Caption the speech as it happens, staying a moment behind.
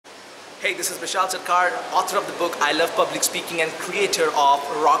Hey, this is Bishal Sarkar, author of the book I Love Public Speaking and creator of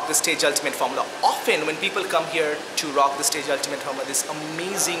Rock the Stage Ultimate Formula. Often when people come here to Rock the Stage Ultimate Formula, this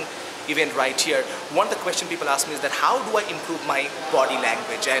amazing event right here, one of the questions people ask me is that how do I improve my body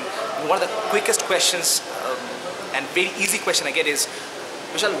language? And one of the quickest questions and very easy question I get is,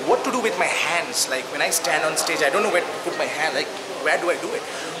 Bishal, what to do with my hands? Like when I stand on stage, I don't know where to put my hand, like where do I do it?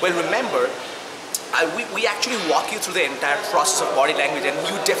 Well, remember, we actually walk you through the entire process of body language, and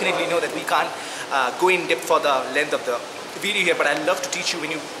you definitely know that we can't go in depth for the length of the video here, but I'd love to teach you when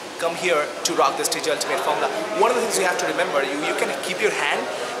you come here to Rock the Stage Ultimate Formula. One of the things you have to remember, you can keep your hand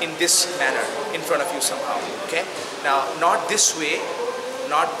in this manner in front of you somehow, okay? Now, not this way,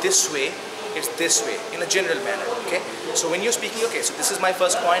 it's this way, in a general manner, okay? So when you're speaking, okay, so this is my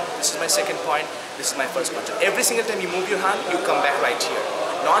first point, this is my second point, this is my first point. So every single time you move your hand, you come back right here.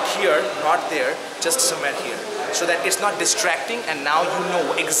 Not here, not there, just somewhere here. So that it's not distracting, and now you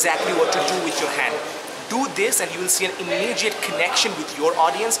know exactly what to do with your hand. Do this and you will see an immediate connection with your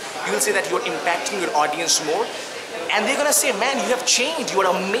audience. You will see that you're impacting your audience more. And they're gonna say, man, you have changed, you are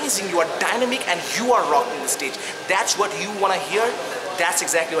amazing, you are dynamic, and you are rocking the stage. That's what you wanna hear. That's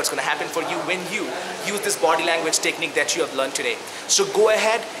exactly what's gonna happen for you when you use this body language technique that you have learned today. So go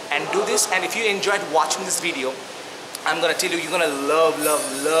ahead and do this, and if you enjoyed watching this video, I'm gonna tell you, you're gonna love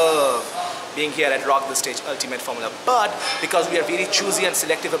being here at Rock the Stage Ultimate Formula. But because we are very choosy and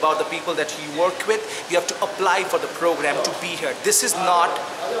selective about the people that you work with, you have to apply for the program to be here. This is not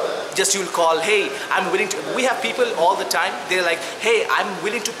just you'll call, hey, I'm willing to, we have people all the time, they're like, hey, I'm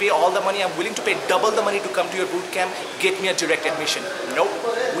willing to pay all the money, I'm willing to pay double the money to come to your boot camp, get me a direct admission. Nope,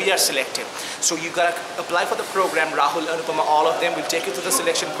 we are selective. So you gotta apply for the program. Rahul, Anupama, all of them will take you through the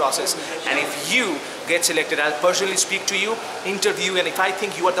selection process. And if you get selected, I'll personally speak to you, interview, and if I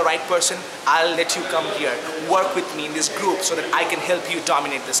think you are the right person, I'll let you come here, work with me in this group so that I can help you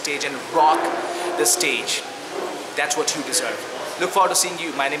dominate the stage and rock the stage. That's what you deserve. Look forward to seeing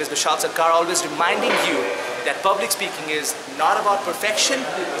you. My name is Bishal Sarkar, always reminding you that public speaking is not about perfection,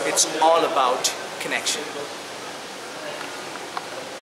 it's all about connection.